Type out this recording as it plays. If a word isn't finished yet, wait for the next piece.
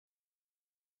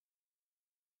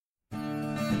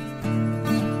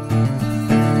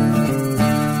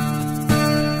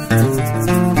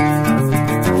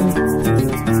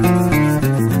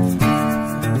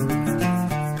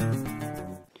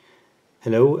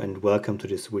and welcome to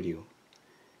this video.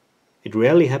 It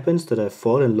rarely happens that I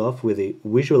fall in love with the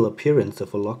visual appearance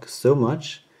of a lock so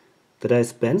much that I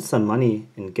spend some money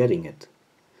in getting it.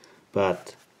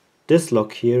 But this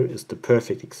lock here is the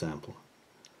perfect example.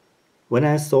 When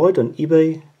I saw it on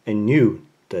eBay, I knew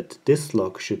that this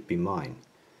lock should be mine.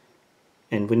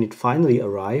 And when it finally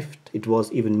arrived, it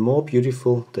was even more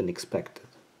beautiful than expected.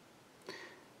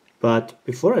 But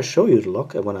before I show you the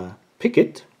lock, I want to pick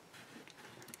it.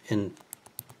 And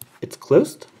it's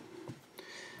closed.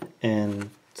 And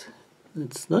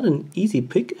it's not an easy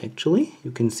pick actually.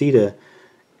 You can see the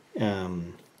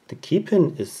key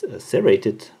pin is a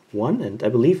serrated one, and I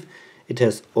believe it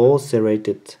has all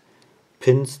serrated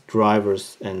pins,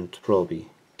 drivers, and probably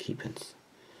key pins.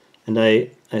 And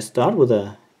I start with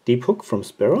a deep hook from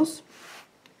Sparrows,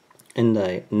 and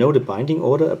I know the binding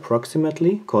order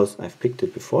approximately because I've picked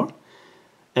it before.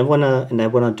 I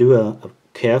wanna do a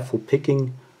careful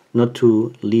picking, not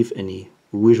to leave any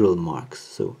visual marks.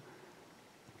 So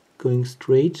going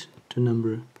straight to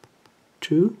number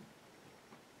 2.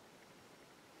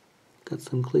 Got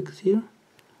some clicks here.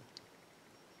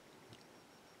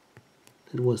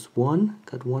 That was 1,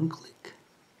 got 1 click.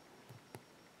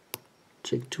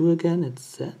 Check 2 again, it's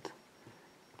set.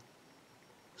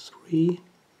 3,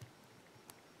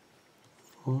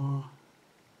 4,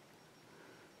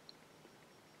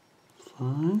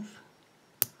 5.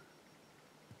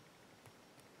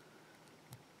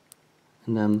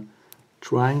 And I'm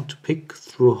trying to pick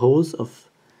through holes of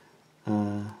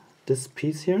this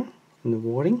piece here in the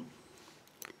warding.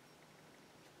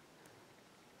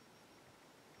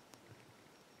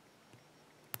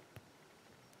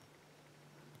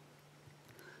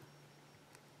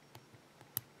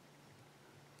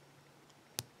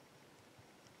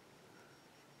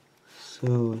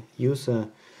 So use a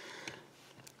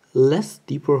less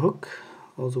deeper hook,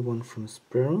 also one from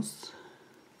Sparrows.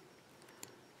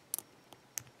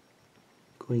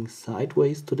 Going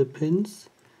sideways to the pins,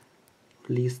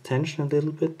 release tension a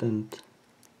little bit and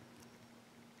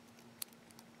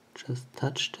just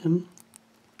touch them.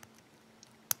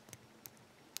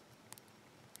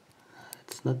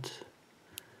 It's not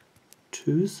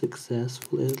too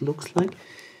successful, it looks like.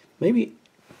 Maybe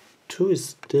 2 is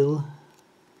still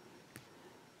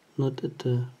not at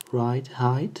the right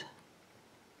height.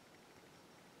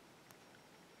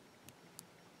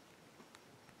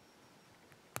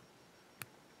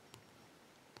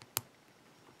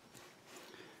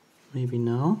 Maybe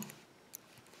now.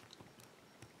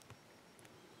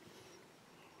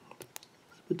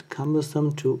 It's a bit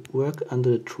cumbersome to work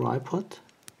under the tripod.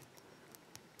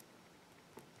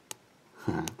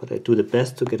 But I do the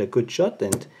best to get a good shot,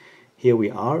 and here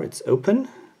we are, it's open.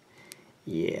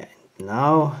 Yeah,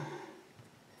 now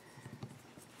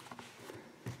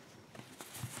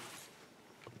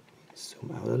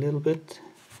zoom out a little bit.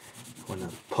 I want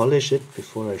to polish it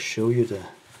before I show you the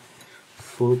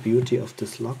full beauty of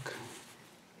this lock.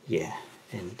 Yeah,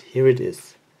 and here it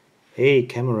is. Hey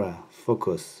camera,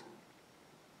 focus.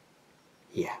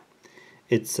 Yeah,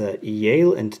 it's a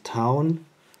YALE TOWNE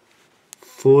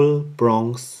full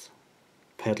bronze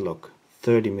padlock,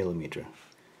 30mm.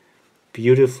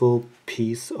 Beautiful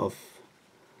piece of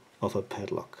a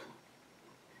padlock.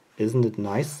 Isn't it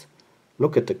nice?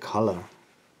 Look at the color,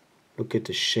 look at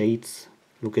the shades,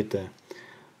 look at the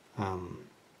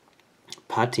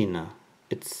patina.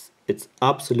 It's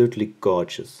absolutely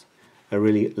gorgeous. I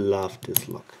really love this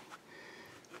lock.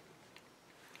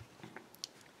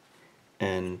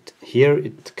 And here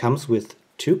it comes with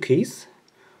 2 keys.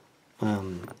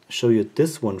 Show you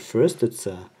this one first. It's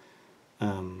a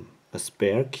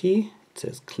spare key. It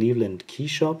says Cleveland Key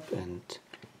Shop, and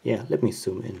yeah, let me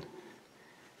zoom in.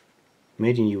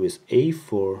 Made in USA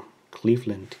for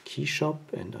Cleveland Key Shop,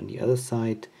 and on the other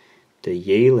side the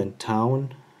YALE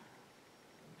TOWNE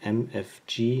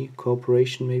MFG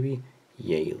Corporation, maybe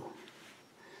YALE.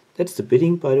 That's the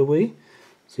bidding, by the way.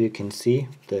 So you can see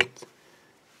that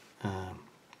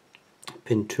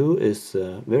pin 2 is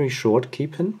a very short key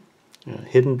pin,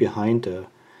 hidden behind a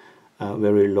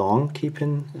very long key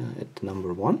pin at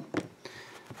number 1.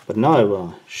 But now I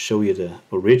will show you the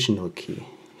original key.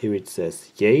 Here it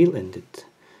says YALE, and it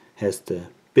has the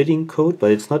bidding code,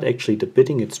 but it's not actually the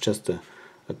bidding, it's just a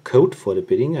code for the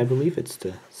bidding. I believe it's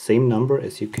the same number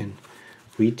as you can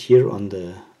read here on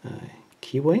the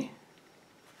keyway.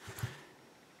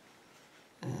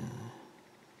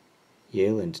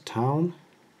 YALE TOWNE.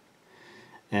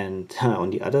 And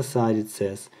on the other side it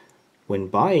says, when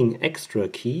buying extra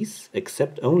keys,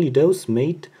 accept only those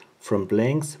made from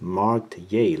blanks marked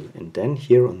YALE. And then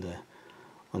here on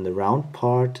the round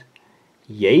part,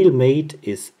 YALE made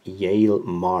is YALE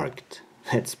marked.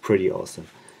 That's pretty awesome.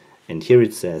 and here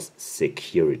it says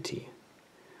security.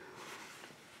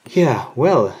 Yeah,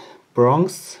 well,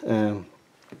 bronze, and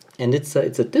it's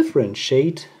a different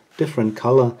shade, different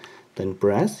color than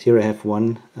brass. Here I have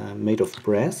one made of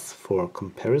brass for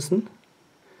comparison.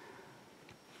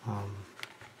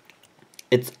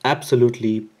 It's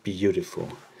absolutely beautiful.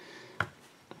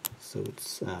 So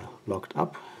it's locked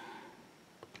up,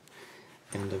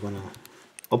 and I wanna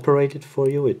operate it for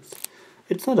you.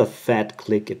 It's not a fat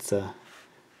click, it's a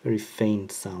very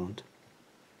faint sound.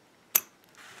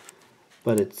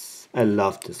 But I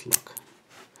love this lock.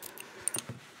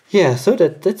 Yeah, so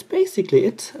that's basically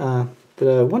it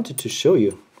that I wanted to show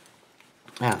you.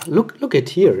 Look at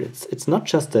here. It's not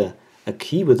just a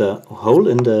key with a hole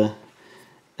in the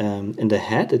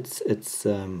head.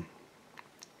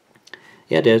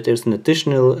 Yeah, there's an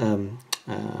additional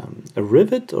a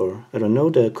rivet, or I don't know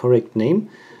the correct name,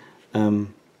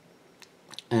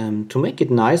 to make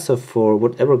it nicer for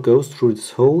whatever goes through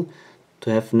this hole, to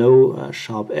have no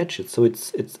sharp edges. So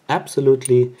it's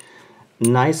absolutely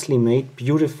nicely made,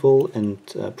 beautiful, and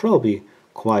probably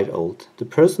quite old. The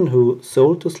person who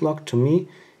sold this lock to me,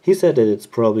 he said that it's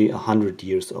probably 100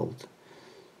 years old.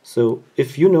 So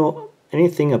if you know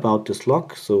anything about this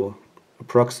lock, so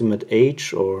approximate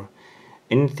age or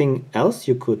anything else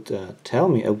you could tell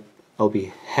me, I'll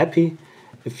be happy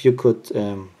if you could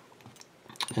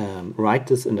write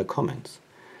this in the comments.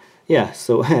 Yeah,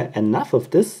 so enough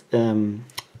of this.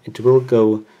 It will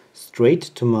go straight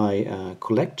to my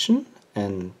collection,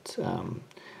 and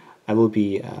I will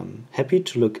be happy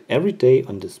to look every day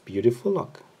on this beautiful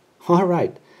lock.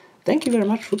 Alright, thank you very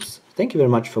much, Thank you very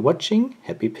much for watching.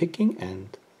 Happy picking,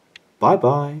 and bye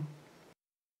bye.